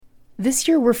This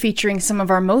year, we're featuring some of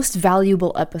our most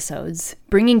valuable episodes,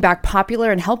 bringing back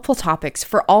popular and helpful topics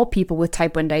for all people with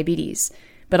type 1 diabetes,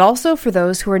 but also for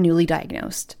those who are newly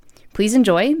diagnosed. Please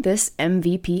enjoy this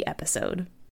MVP episode.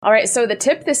 All right, so the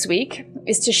tip this week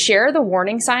is to share the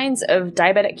warning signs of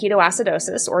diabetic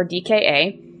ketoacidosis, or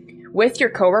DKA, with your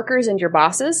coworkers and your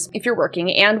bosses if you're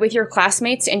working, and with your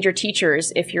classmates and your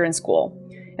teachers if you're in school,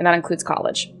 and that includes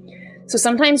college. So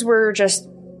sometimes we're just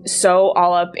so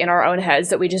all up in our own heads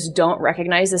that we just don't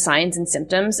recognize the signs and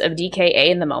symptoms of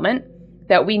DKA in the moment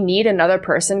that we need another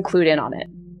person clued in on it.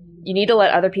 You need to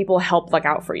let other people help look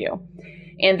out for you.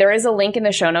 And there is a link in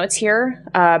the show notes here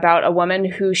about a woman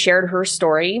who shared her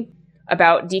story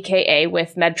about DKA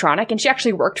with Medtronic, and she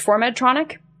actually worked for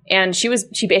Medtronic, and she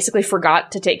basically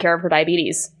forgot to take care of her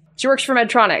diabetes. She works for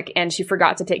Medtronic and she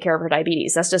forgot to take care of her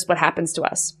diabetes. That's just what happens to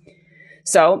us.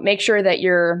 So make sure that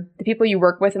the people you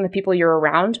work with and the people you're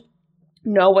around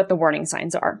know what the warning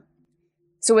signs are.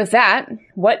 So with that,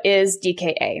 what is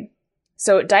DKA?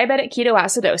 So diabetic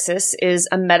ketoacidosis is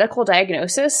a medical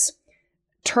diagnosis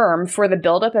term for the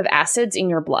buildup of acids in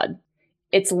your blood.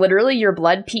 It's literally your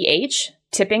blood pH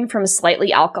tipping from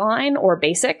slightly alkaline or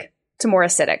basic to more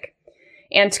acidic.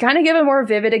 And to kind of give a more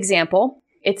vivid example,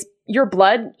 it's your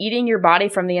blood eating your body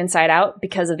from the inside out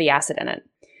because of the acid in it.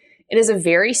 It is a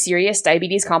very serious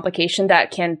diabetes complication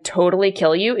that can totally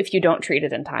kill you if you don't treat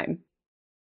it in time.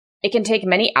 It can take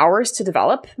many hours to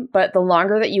develop, but the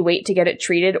longer that you wait to get it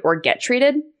treated or get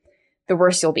treated, the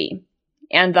worse you'll be.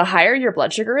 And the higher your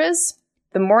blood sugar is,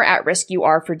 the more at risk you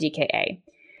are for DKA.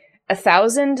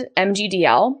 1,000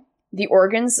 mg/dL, the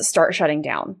organs start shutting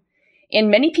down. And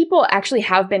many people actually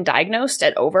have been diagnosed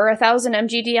at over 1,000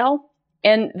 mg/dL,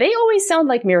 and they always sound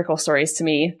like miracle stories to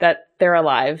me that they're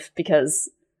alive because,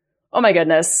 oh my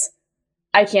goodness,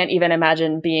 I can't even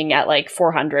imagine being at like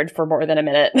 400 for more than a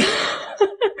minute.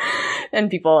 And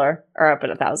people are up at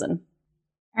 1,000.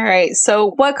 All right.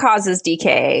 So what causes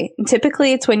DKA?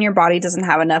 Typically, it's when your body doesn't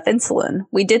have enough insulin.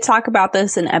 We did talk about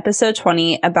this in episode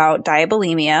 20 about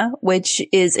diabulimia, which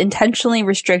is intentionally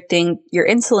restricting your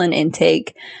insulin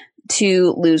intake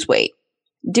to lose weight.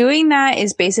 Doing that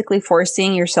is basically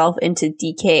forcing yourself into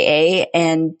DKA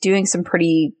and doing some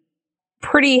pretty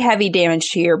heavy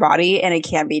damage to your body, and it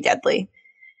can be deadly.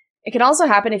 It can also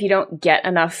happen if you don't get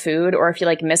enough food or if you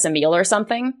miss a meal or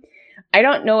something. I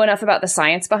don't know enough about the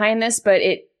science behind this, but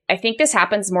I think this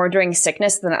happens more during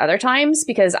sickness than other times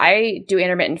because I do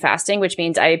intermittent fasting, which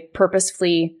means I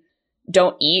purposefully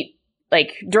don't eat.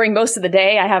 During most of the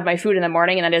day, I have my food in the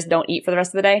morning and I just don't eat for the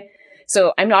rest of the day.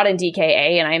 So I'm not in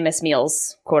DKA and I miss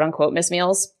meals, quote unquote, miss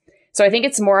meals. So I think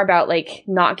it's more about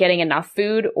not getting enough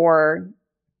food or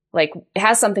it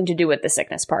has something to do with the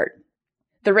sickness part.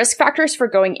 The risk factors for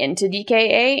going into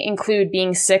DKA include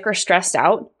being sick or stressed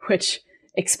out, which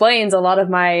explains a lot of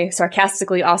my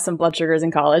sarcastically awesome blood sugars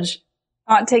in college.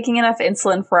 Not taking enough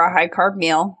insulin for a high-carb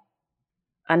meal.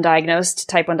 Undiagnosed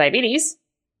type 1 diabetes.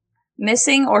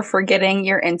 Missing or forgetting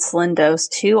your insulin dose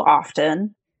too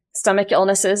often. Stomach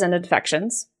illnesses and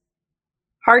infections.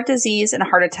 Heart disease and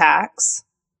heart attacks.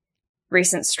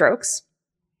 Recent strokes.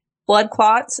 Blood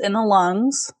clots in the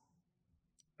lungs.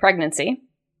 Pregnancy.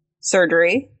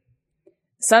 Surgery.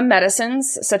 Some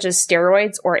medicines, such as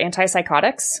steroids or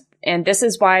antipsychotics. And this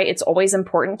is why it's always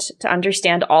important to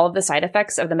understand all of the side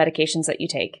effects of the medications that you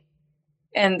take.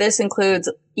 And this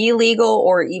includes illegal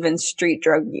or even street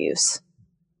drug use.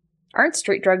 Aren't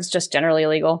street drugs just generally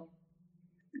illegal?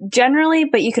 Generally,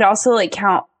 but you could also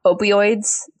count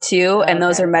opioids too, and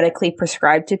those are medically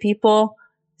prescribed to people.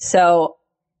 So,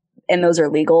 and those are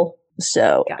legal.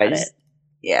 So, Got it.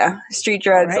 Yeah, street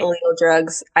drugs, illegal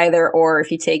drugs, either or.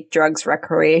 If you take drugs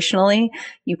recreationally,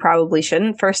 you probably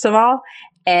shouldn't, first of all.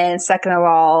 And second of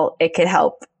all, it could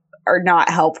help or not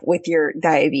help with your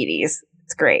diabetes.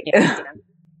 It's great. Yeah.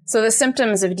 So the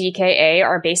symptoms of DKA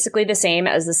are basically the same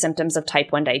as the symptoms of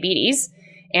type 1 diabetes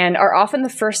and are often the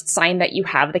first sign that you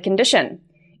have the condition.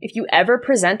 If you ever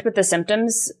present with the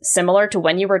symptoms similar to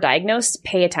when you were diagnosed,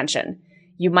 pay attention.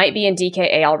 You might be in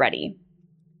DKA already.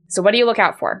 So what do you look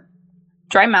out for?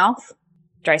 Dry mouth.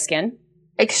 Dry skin.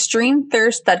 Extreme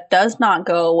thirst that does not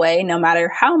go away no matter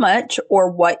how much or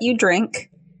what you drink.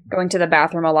 Going to the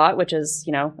bathroom a lot, which is,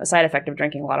 a side effect of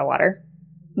drinking a lot of water.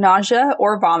 Nausea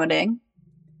or vomiting.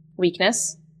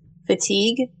 Weakness.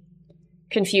 Fatigue.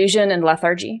 Confusion and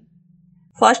lethargy.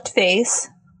 Flushed face.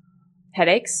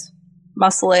 Headaches.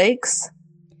 Muscle aches.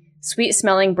 Sweet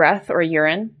smelling breath or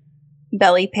urine.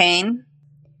 Belly pain.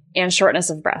 And shortness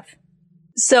of breath.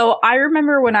 So I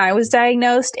remember when I was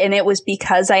diagnosed, and it was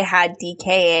because I had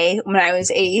DKA when I was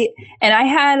 8, and I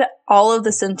had all of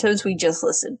the symptoms we just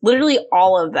listed, literally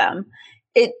all of them.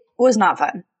 It was not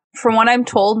fun. From what I'm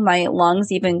told, my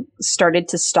lungs even started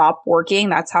to stop working.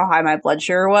 That's how high my blood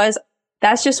sugar was.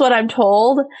 That's just what I'm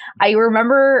told. I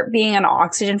remember being on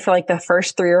oxygen for like the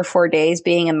first 3 or 4 days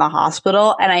being in the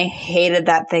hospital, and I hated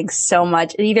that thing so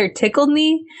much. It either tickled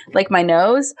me, like my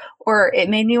nose, or it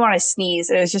made me want to sneeze.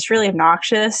 It was just really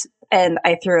obnoxious, and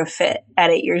I threw a fit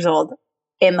at 8 years old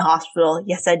in the hospital.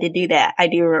 Yes, I did do that. I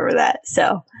do remember that.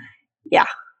 So, yeah.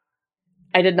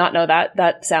 I did not know that.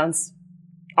 That sounds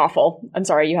awful. I'm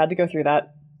sorry you had to go through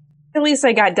that. At least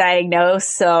I got diagnosed,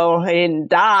 so I didn't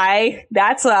die.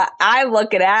 That's what I'm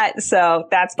looking at. So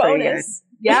that's bonus.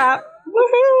 Yeah.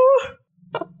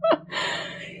 Woohoo!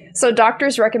 So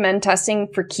doctors recommend testing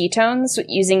for ketones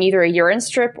using either a urine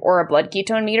strip or a blood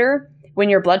ketone meter when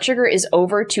your blood sugar is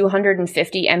over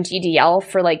 250 mgdl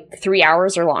for like 3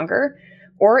 hours or longer,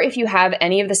 or if you have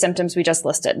any of the symptoms we just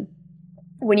listed.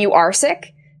 When you are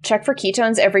sick, check for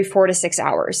ketones every 4 to 6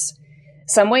 hours.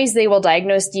 Some ways they will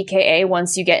diagnose DKA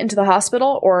once you get into the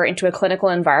hospital or into a clinical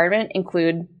environment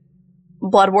include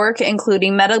blood work,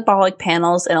 including metabolic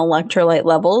panels and electrolyte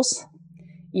levels,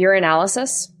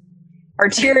 urinalysis,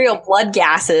 arterial blood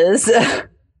gases,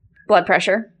 blood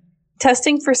pressure,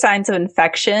 testing for signs of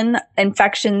infection.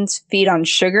 Infections feed on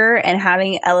sugar, and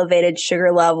having elevated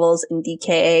sugar levels in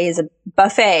DKA is a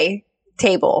buffet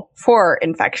table for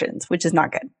infections, which is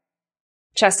not good.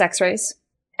 Chest x-rays,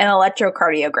 and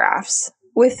electrocardiographs.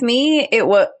 With me,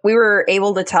 we were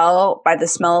able to tell by the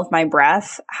smell of my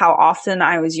breath how often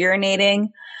I was urinating.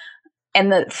 And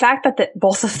the fact that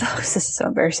both of those, this is so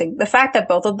embarrassing, the fact that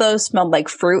both of those smelled like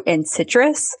fruit and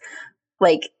citrus,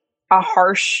 like a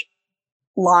harsh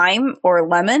lime or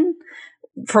lemon,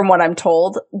 from what I'm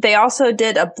told. They also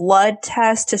did a blood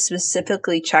test to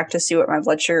specifically check to see what my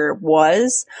blood sugar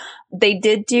was. They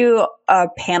did do a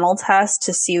panel test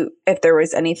to see if there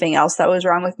was anything else that was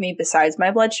wrong with me besides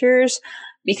my blood sugars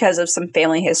because of some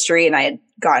family history. And I had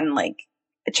gotten like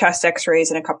chest x-rays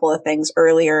and a couple of things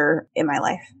earlier in my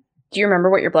life. Do you remember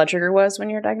what your blood sugar was when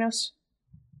you were diagnosed?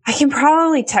 I can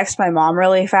probably text my mom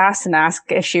really fast and ask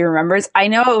if she remembers. I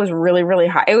know it was really, really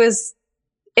high.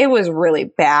 It was really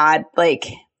bad. Like,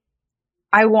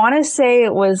 I want to say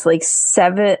it was like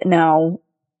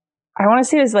I want to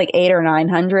say it was like 800 or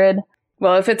 900.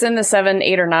 Well, if it's in the 7,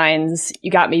 8, or 9s,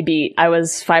 you got me beat. I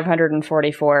was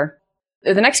 544.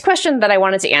 The next question that I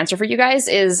wanted to answer for you guys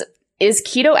is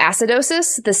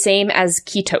ketoacidosis the same as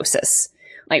ketosis?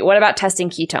 Like, what about testing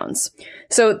ketones?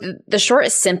 So the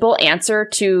short, simple answer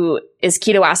to is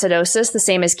ketoacidosis the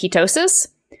same as ketosis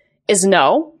is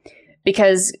no,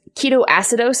 because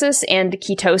ketoacidosis and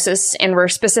ketosis, and we're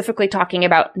specifically talking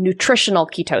about nutritional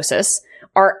ketosis,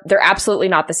 they're absolutely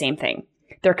not the same thing.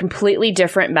 They're completely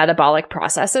different metabolic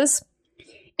processes.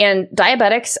 And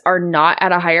diabetics are not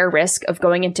at a higher risk of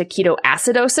going into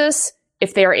ketoacidosis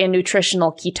if they are in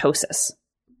nutritional ketosis.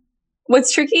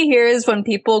 What's tricky here is when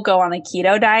people go on a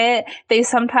keto diet, they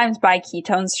sometimes buy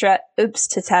ketone strips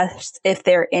to test if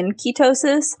they're in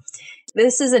ketosis.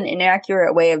 This is an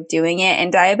inaccurate way of doing it,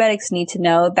 and diabetics need to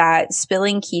know that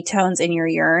spilling ketones in your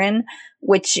urine,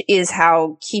 which is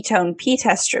how ketone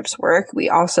p-test strips work.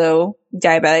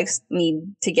 Diabetics need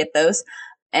to get those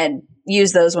and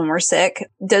use those when we're sick,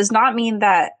 does not mean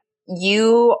that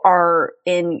you are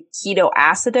in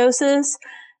ketoacidosis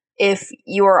if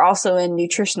you are also in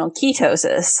nutritional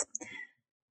ketosis.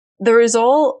 The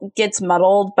result gets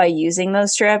muddled by using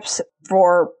those strips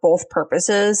for both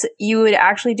purposes. You would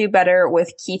actually do better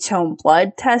with ketone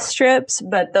blood test strips,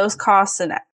 but those cost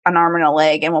an arm and a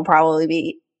leg and will probably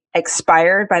be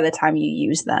expired by the time you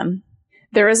use them.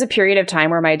 There was a period of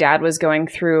time where my dad was going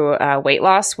through weight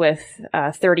loss with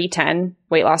 30-10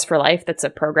 Weight Loss for Life. That's a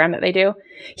program that they do.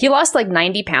 He lost like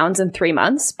 90 pounds in 3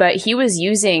 months, but he was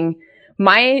using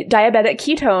my diabetic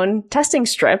ketone testing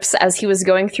strips as he was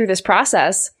going through this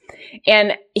process.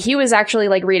 And he was actually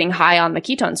like reading high on the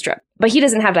ketone strip, but he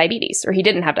doesn't have diabetes, or he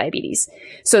didn't have diabetes.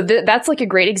 So that's like a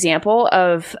great example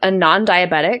of a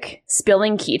non-diabetic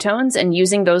spilling ketones and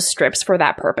using those strips for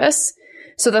that purpose.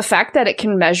 So the fact that it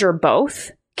can measure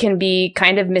both can be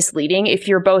kind of misleading if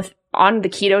you're both on the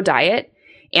keto diet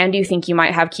and you think you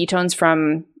might have ketones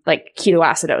from like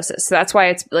ketoacidosis. So that's why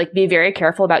it's like, be very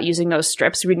careful about using those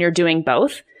strips when you're doing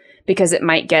both, because it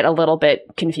might get a little bit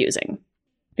confusing.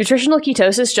 Nutritional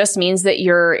ketosis just means that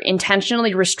you're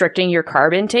intentionally restricting your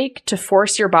carb intake to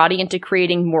force your body into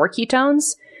creating more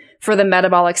ketones for the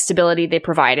metabolic stability they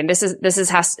provide. And this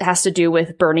has to do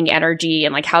with burning energy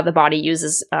and like how the body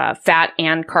uses fat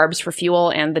and carbs for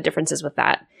fuel and the differences with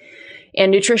that.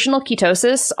 And nutritional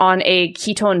ketosis on a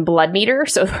ketone blood meter,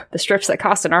 so the strips that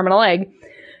cost an arm and a leg,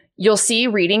 you'll see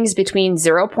readings between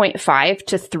 0.5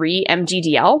 to 3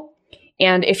 mgdl.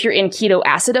 And if you're in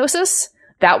ketoacidosis,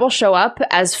 that will show up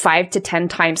as 5 to 10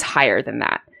 times higher than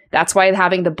that. That's why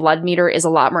having the blood meter is a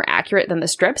lot more accurate than the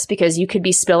strips, because you could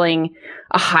be spilling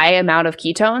a high amount of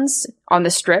ketones on the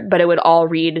strip, but it would all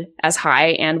read as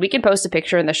high. And we can post a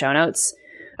picture in the show notes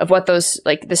of what those,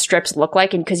 like, the strips look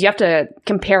like. And because you have to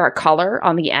compare a color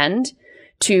on the end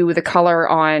to the color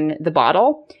on the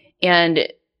bottle. And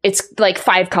it's like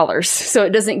 5 colors. So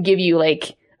it doesn't give you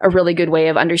like a really good way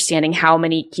of understanding how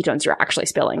many ketones you're actually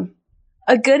spilling.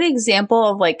 A good example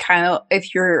of like kind of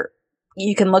if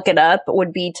you can look it up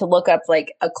would be to look up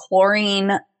like a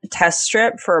chlorine test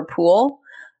strip for a pool.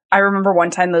 I remember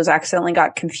one time those accidentally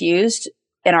got confused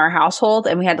in our household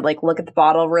and we had to like look at the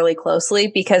bottle really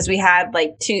closely because we had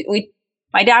like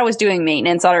my dad was doing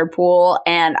maintenance on our pool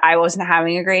and I wasn't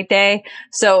having a great day.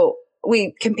 So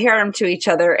we compared them to each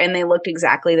other and they looked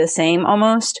exactly the same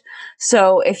almost.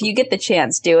 So if you get the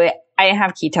chance, do it. I didn't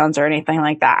have ketones or anything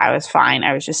like that. I was fine.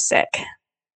 I was just sick.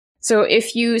 So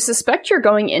if you suspect you're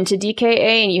going into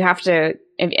DKA and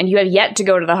you have yet to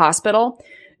go to the hospital,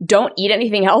 don't eat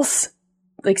anything else.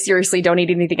 Like seriously, don't eat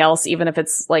anything else, even if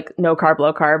it's like no carb,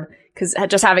 low carb, because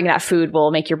just having that food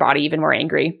will make your body even more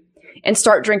angry. And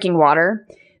start drinking water.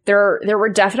 There were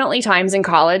definitely times in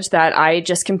college that I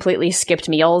just completely skipped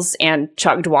meals and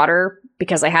chugged water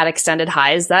because I had extended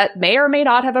highs that may or may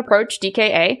not have approached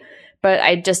DKA. But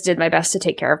I just did my best to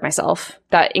take care of myself.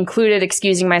 That included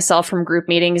excusing myself from group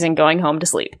meetings and going home to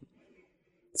sleep.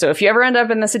 So if you ever end up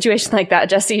in a situation like that,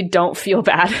 Jesse, don't feel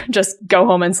bad. Just go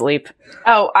home and sleep.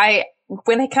 Oh,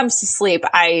 when it comes to sleep,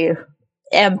 I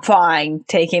am fine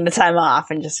taking the time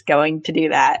off and just going to do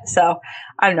that. So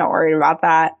I'm not worried about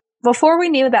that. Before we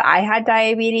knew that I had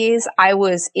diabetes, I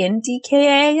was in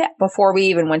DKA before we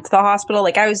even went to the hospital.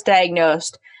 Like I was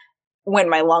diagnosed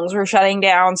when my lungs were shutting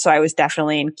down. So I was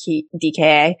definitely in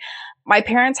DKA. My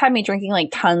parents had me drinking like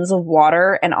tons of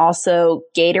water and also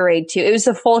Gatorade too. It was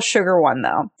the full sugar one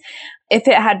though. If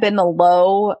it had been the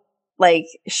low, like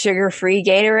sugar-free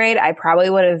Gatorade, I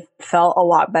probably would have felt a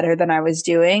lot better than I was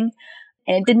doing.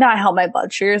 And it did not help my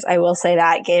blood sugars. I will say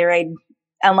that Gatorade,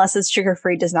 unless it's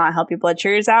sugar-free, does not help your blood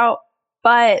sugars out.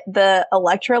 But the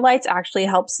electrolytes actually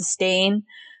help sustain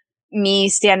me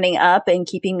standing up and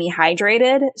keeping me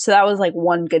hydrated. So that was like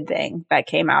one good thing that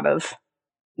came out of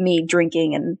me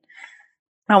drinking and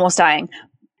almost dying.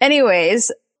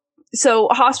 Anyways, so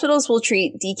hospitals will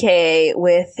treat DKA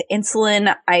with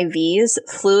insulin IVs,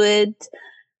 fluid,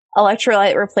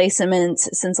 electrolyte replacements,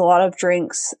 since a lot of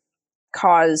drinks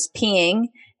cause peeing,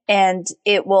 and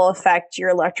it will affect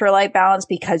your electrolyte balance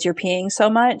because you're peeing so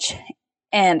much.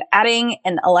 And adding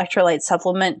an electrolyte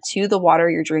supplement to the water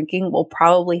you're drinking will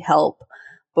probably help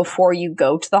before you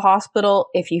go to the hospital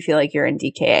if you feel like you're in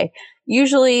DKA.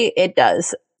 Usually it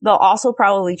does. They'll also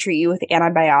probably treat you with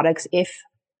antibiotics if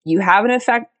you have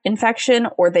an infection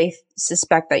or they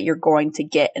suspect that you're going to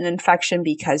get an infection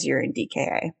because you're in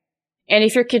DKA. And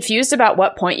if you're confused about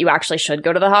what point you actually should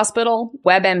go to the hospital,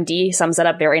 WebMD sums it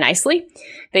up very nicely.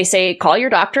 They say call your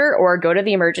doctor or go to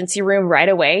the emergency room right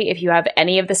away if you have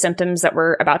any of the symptoms that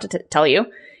we're about to tell you,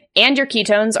 and your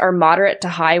ketones are moderate to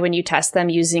high when you test them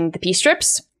using the pee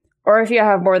strips, or if you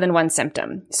have more than one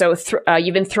symptom. So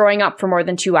you've been throwing up for more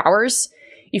than 2 hours,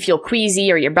 you feel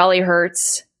queasy or your belly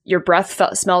hurts, your breath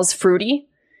smells fruity,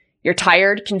 you're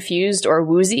tired, confused, or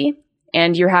woozy,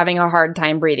 and you're having a hard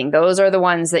time breathing. Those are the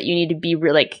ones that you need to be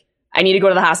I need to go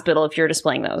to the hospital if you're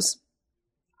displaying those.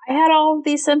 I had all of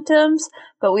these symptoms,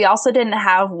 but we also didn't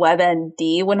have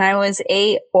WebMD when I was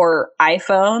 8 or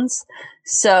iPhones.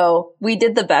 So we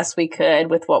did the best we could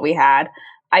with what we had.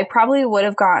 I probably would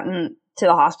have gotten to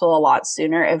the hospital a lot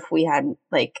sooner if we had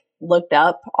looked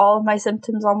up all of my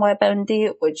symptoms on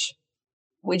WebMD, which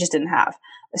we just didn't have.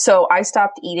 So I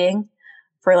stopped eating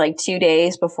for 2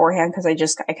 days beforehand because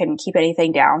I couldn't keep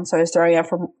anything down. So I was throwing up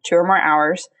for 2 or more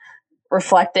hours,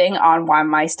 reflecting on why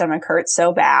my stomach hurt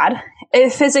so bad.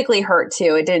 It physically hurt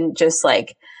too. It didn't just oh,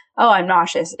 I'm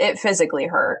nauseous. It physically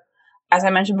hurt. As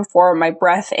I mentioned before, my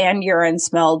breath and urine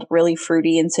smelled really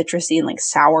fruity and citrusy and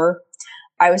sour.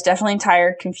 I was definitely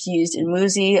tired, confused, and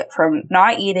woozy from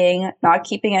not eating, not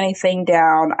keeping anything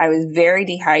down. I was very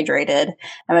dehydrated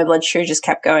and my blood sugar just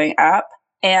kept going up.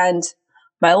 And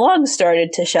my lungs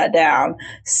started to shut down.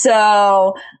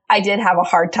 So I did have a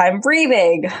hard time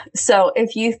breathing. So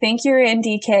if you think you're in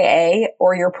DKA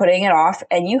or you're putting it off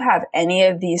and you have any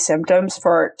of these symptoms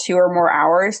for 2 or more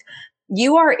hours,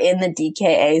 you are in the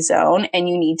DKA zone and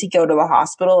you need to go to the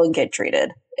hospital and get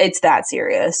treated. It's that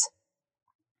serious.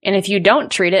 And if you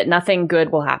don't treat it, nothing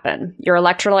good will happen. Your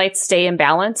electrolytes stay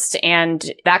imbalanced,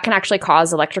 and that can actually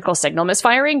cause electrical signal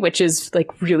misfiring, which is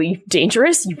like really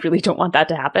dangerous. You really don't want that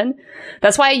to happen.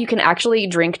 That's why you can actually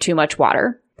drink too much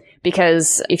water,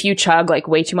 because if you chug like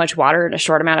way too much water in a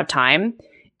short amount of time,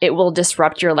 it will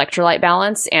disrupt your electrolyte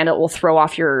balance and it will throw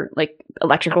off your like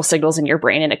electrical signals in your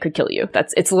brain, and it could kill you.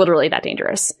 It's literally that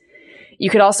dangerous.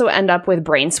 You could also end up with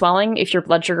brain swelling if your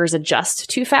blood sugars adjust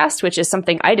too fast, which is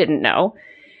something I didn't know.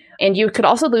 And you could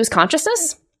also lose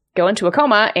consciousness, go into a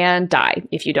coma, and die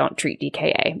if you don't treat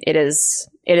DKA. It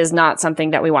is not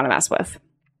something that we want to mess with.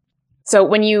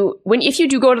 So if you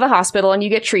do go to the hospital and you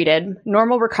get treated,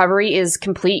 normal recovery is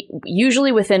complete,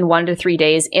 usually within 1 to 3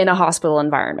 days in a hospital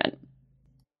environment.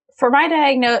 For my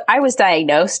I was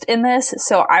diagnosed in this,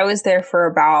 so I was there for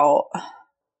about a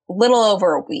little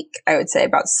over a week. I would say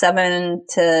about 7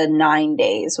 to 9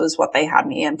 days was what they had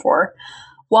me in for.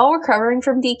 While recovering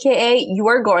from DKA, you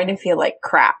are going to feel like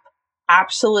crap.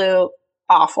 Absolute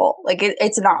awful. Like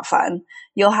it's not fun.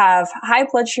 You'll have high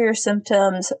blood sugar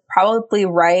symptoms probably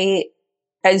right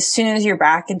as soon as you're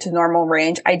back into normal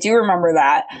range. I do remember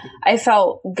that. I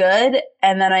felt good,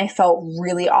 and then I felt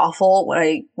really awful when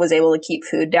I was able to keep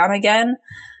food down again,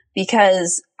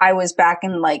 because I was back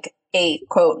in like a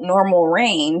quote normal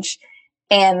range.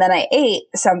 And then I ate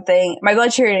something. My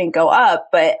blood sugar didn't go up,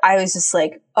 but I was just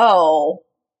like, oh,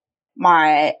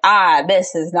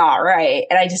 this is not right.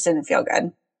 And I just didn't feel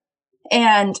good.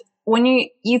 And when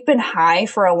you've been high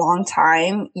for a long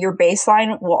time, your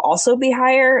baseline will also be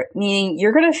higher, meaning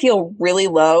you're going to feel really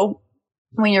low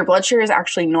when your blood sugar is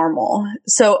actually normal.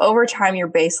 So over time, your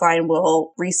baseline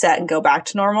will reset and go back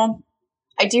to normal.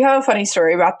 I do have a funny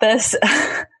story about this.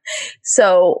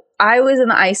 So I was in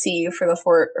the ICU for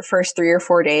the first 3 or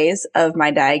 4 days of my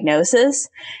diagnosis.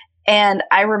 And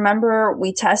I remember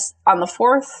we test on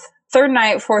the third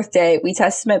night, fourth day, we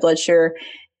tested my blood sugar.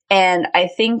 And I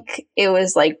think it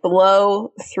was like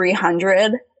below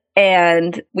 300.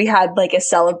 And we had like a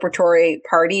celebratory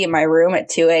party in my room at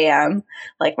 2 a.m.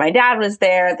 Like my dad was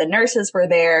there, the nurses were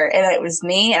there, and it was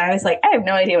me. And I was like, I have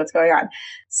no idea what's going on.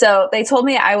 So they told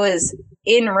me I was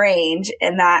in range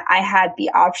and that I had the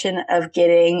option of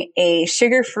getting a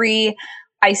sugar-free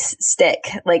ice stick,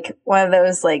 like one of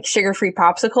those like sugar-free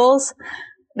popsicles.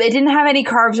 They didn't have any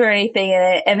carbs or anything in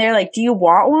it. And they're like, do you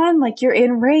want one? Like, you're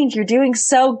in range. You're doing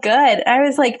so good. And I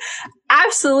was like,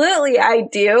 absolutely, I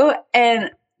do.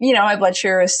 And, you know, my blood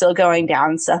sugar was still going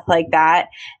down, stuff like that.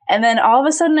 And then all of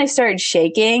a sudden I started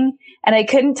shaking, and I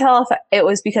couldn't tell if it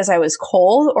was because I was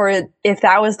cold or if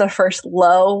that was the first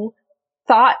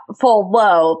thoughtful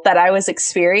low that I was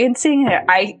experiencing.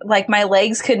 My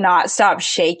legs could not stop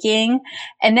shaking.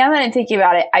 And now that I'm thinking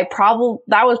about it,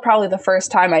 that was probably the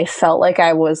first time I felt like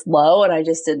I was low, and I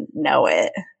just didn't know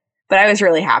it. But I was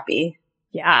really happy.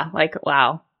 Yeah. Like,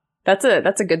 wow. That's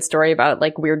a good story about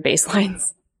like weird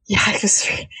baselines. Yeah.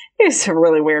 It was a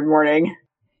really weird morning.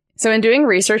 So in doing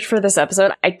research for this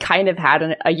episode, I kind of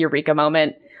had a eureka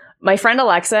moment. My friend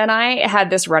Alexa and I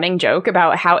had this running joke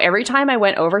about how every time I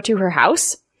went over to her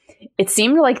house, it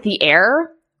seemed like the air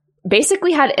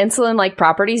basically had insulin-like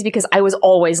properties because I was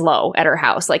always low at her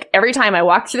house. Like every time I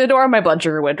walked through the door, my blood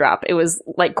sugar would drop. It was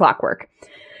like clockwork.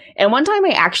 And one time I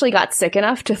actually got sick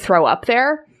enough to throw up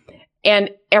there. And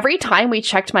every time we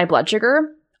checked my blood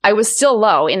sugar, I was still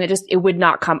low, and it would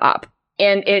not come up.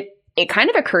 And it kind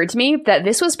of occurred to me that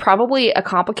this was probably a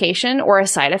complication or a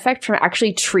side effect from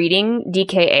actually treating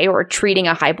DKA or treating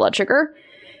a high blood sugar.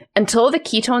 Until the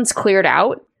ketones cleared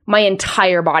out, my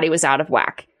entire body was out of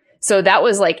whack. So that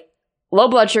was like low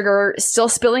blood sugar, still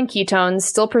spilling ketones,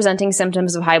 still presenting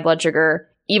symptoms of high blood sugar,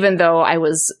 even though I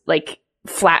was like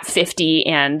flat 50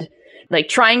 and like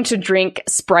trying to drink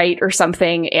Sprite or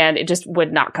something, and it just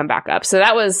would not come back up. So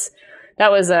that was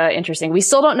interesting. We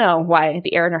still don't know why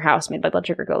the air in her house made my blood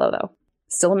sugar go low, though.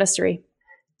 Still a mystery.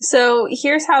 So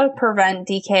here's how to prevent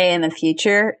DKA in the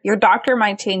future. Your doctor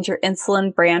might change your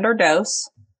insulin brand or dose.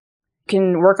 You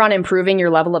can work on improving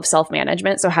your level of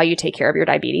self-management, so how you take care of your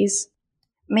diabetes.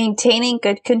 Maintaining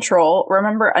good control.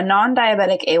 Remember, a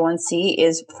non-diabetic A1C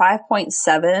is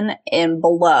 5.7 and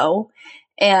below.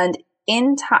 And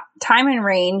time and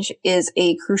range is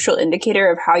a crucial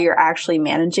indicator of how you're actually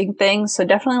managing things. So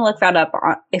definitely look that up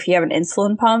if you have an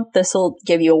insulin pump. This will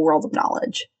give you a world of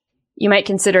knowledge. You might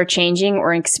consider changing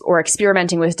or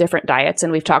experimenting with different diets,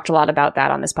 and we've talked a lot about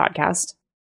that on this podcast.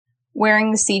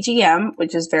 Wearing the CGM,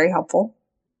 which is very helpful.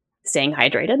 Staying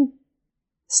hydrated.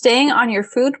 Staying on your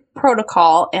food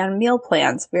protocol and meal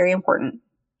plans, very important.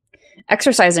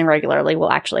 Exercising regularly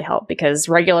will actually help because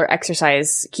regular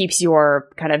exercise keeps your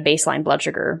kind of baseline blood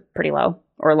sugar pretty low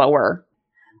or lower.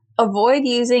 Avoid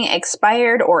using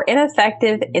expired or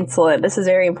ineffective insulin. This is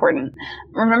very important.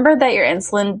 Remember that your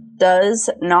insulin does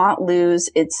not lose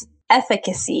its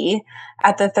efficacy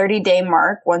at the 30-day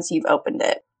mark once you've opened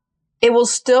it. It will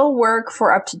still work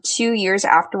for up to 2 years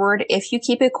afterward if you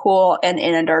keep it cool and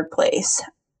in a dark place.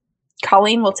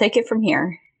 Colleen will take it from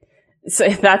here. So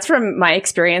that's from my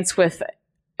experience with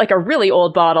like a really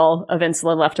old bottle of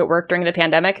insulin left at work during the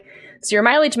pandemic. So your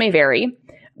mileage may vary.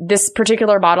 This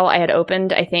particular bottle I had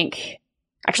opened, I think,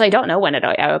 actually, I don't know when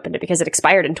I opened it because it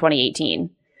expired in 2018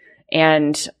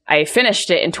 and I finished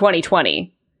it in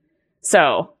 2020.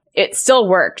 So it still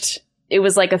worked. It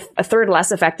was like a third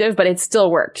less effective, but it still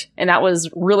worked. And that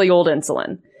was really old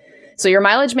insulin. So your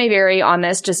mileage may vary on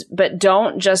this, but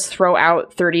don't just throw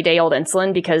out 30-day-old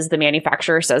insulin because the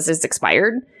manufacturer says it's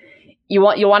expired.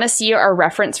 You'll want to see our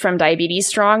reference from Diabetes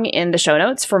Strong in the show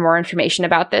notes for more information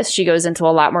about this. She goes into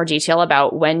a lot more detail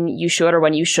about when you should or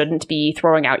when you shouldn't be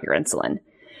throwing out your insulin.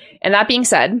 And that being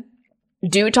said,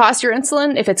 do toss your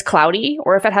insulin if it's cloudy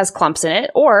or if it has clumps in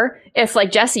it, or if,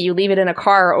 like Jesse, you leave it in a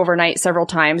car overnight several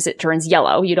times, it turns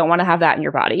yellow. You don't want to have that in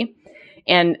your body.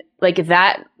 And like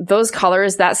that, those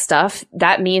colors, that stuff,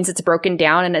 that means it's broken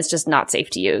down and it's just not safe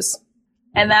to use.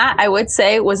 And that, I would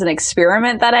say, was an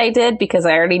experiment that I did because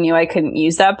I already knew I couldn't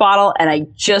use that bottle and I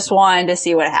just wanted to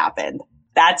see what happened.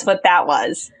 That's what that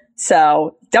was.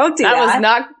 So don't do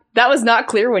that. That was not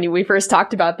clear when we first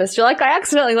talked about this. You're like, I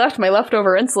accidentally left my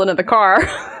leftover insulin in the car.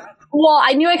 Well,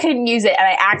 I knew I couldn't use it and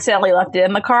I accidentally left it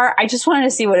in the car. I just wanted to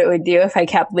see what it would do if I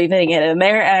kept leaving it in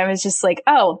there. And I was just like,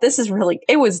 oh,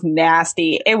 it was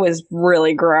nasty. It was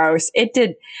really gross.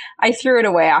 I threw it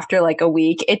away after like a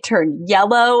week. It turned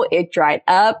yellow. It dried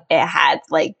up. It had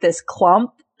like this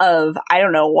clump of, I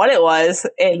don't know what it was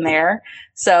in there.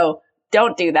 So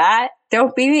don't do that.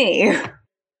 Don't be me.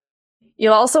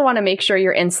 You'll also want to make sure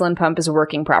your insulin pump is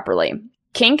working properly.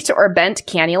 Kinked or bent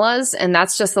cannulas, and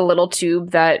that's just the little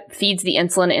tube that feeds the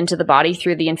insulin into the body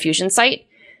through the infusion site.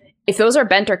 If those are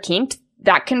bent or kinked,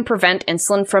 that can prevent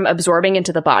insulin from absorbing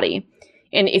into the body.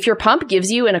 And if your pump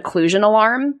gives you an occlusion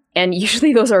alarm, and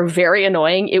usually those are very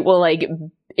annoying,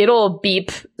 it'll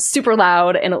beep super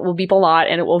loud and it will beep a lot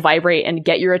and it will vibrate and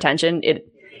get your attention.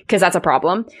 Because that's a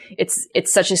problem. It's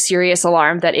such a serious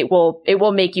alarm that it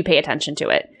will make you pay attention to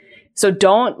it. So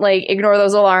don't ignore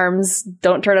those alarms.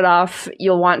 Don't turn it off.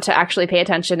 You'll want to actually pay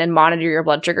attention and monitor your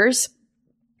blood sugars.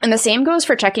 And the same goes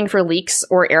for checking for leaks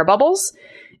or air bubbles,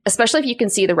 especially if you can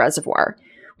see the reservoir.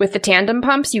 With the tandem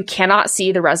pumps, you cannot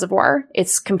see the reservoir.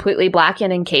 It's completely black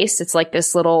and encased. It's like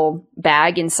this little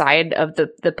bag inside of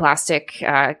the plastic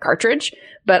cartridge.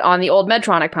 But on the old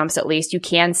Medtronic pumps, at least, you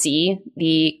can see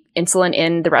the insulin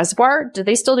in the reservoir. Do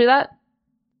they still do that?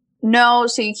 No,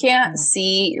 so you can't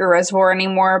see your reservoir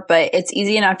anymore, but it's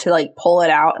easy enough to pull it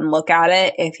out and look at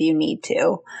it if you need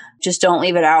to. Just don't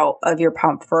leave it out of your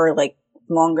pump for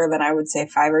longer than I would say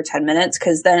 5 or 10 minutes,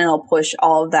 because then it'll push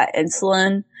all of that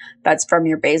insulin that's from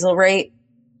your basal rate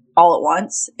all at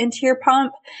once into your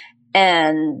pump.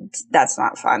 And that's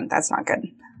not fun. That's not good.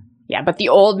 Yeah, but the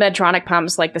old Medtronic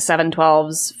pumps, like the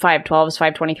 712s, 512s,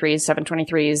 523s,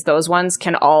 723s, those ones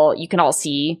you can all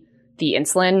see the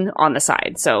insulin on the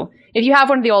side. So if you have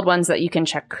one of the old ones, that you can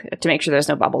check to make sure there's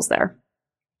no bubbles there.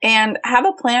 And have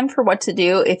a plan for what to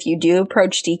do if you do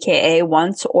approach DKA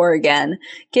once or again.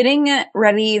 Getting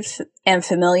ready and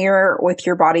familiar with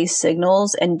your body's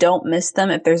signals, and don't miss them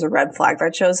if there's a red flag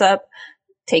that shows up.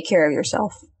 Take care of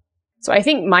yourself. So I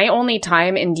think my only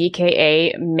time in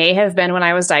DKA may have been when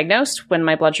I was diagnosed, when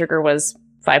my blood sugar was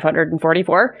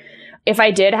 544. If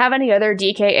I did have any other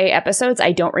DKA episodes,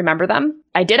 I don't remember them.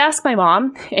 I did ask my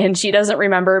mom, and she doesn't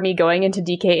remember me going into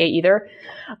DKA either.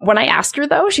 When I asked her,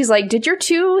 though, she's like, did your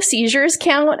 2 seizures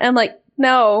count? And I'm like,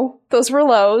 no, those were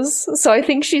lows. So I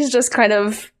think she's just kind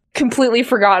of completely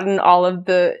forgotten all of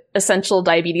the essential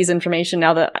diabetes information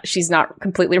now that she's not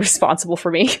completely responsible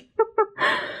for me.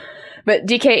 But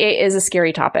DKA is a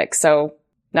scary topic, so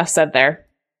enough said there.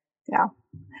 Yeah.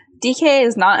 DKA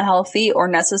is not healthy or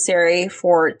necessary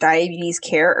for diabetes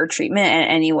care or treatment in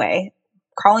any way.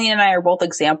 Colleen and I are both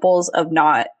examples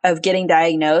of getting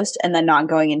diagnosed and then not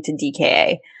going into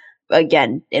DKA.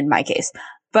 Again, in my case.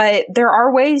 But there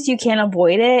are ways you can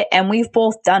avoid it, and we've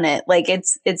both done it.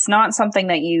 It's not something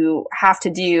that you have to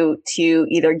do to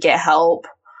either get help,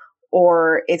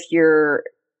 or if you're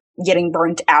getting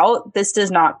burnt out, this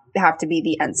does not have to be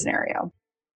the end scenario.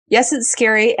 Yes, it's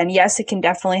scary, and yes, it can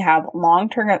definitely have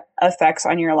long-term effects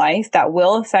on your life that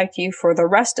will affect you for the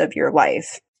rest of your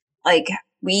life.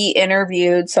 We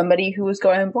interviewed somebody who was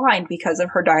going blind because of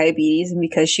her diabetes, and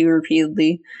because she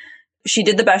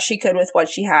did the best she could with what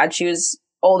she had. She was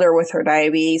older with her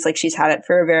diabetes, like she's had it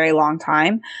for a very long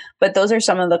time. But those are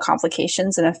some of the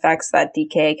complications and effects that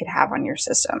DKA could have on your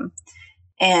system.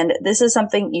 And this is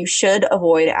something you should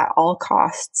avoid at all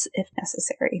costs if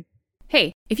necessary.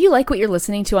 Hey, if you like what you're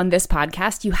listening to on this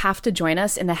podcast, you have to join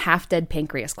us in the Half Dead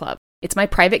Pancreas Club. It's my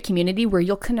private community where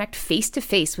you'll connect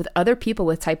face-to-face with other people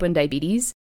with type 1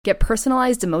 diabetes, get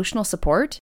personalized emotional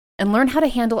support, and learn how to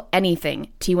handle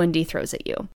anything T1D throws at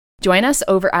you. Join us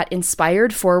over at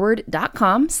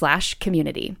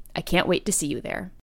inspiredforward.com/community. I can't wait to see you there.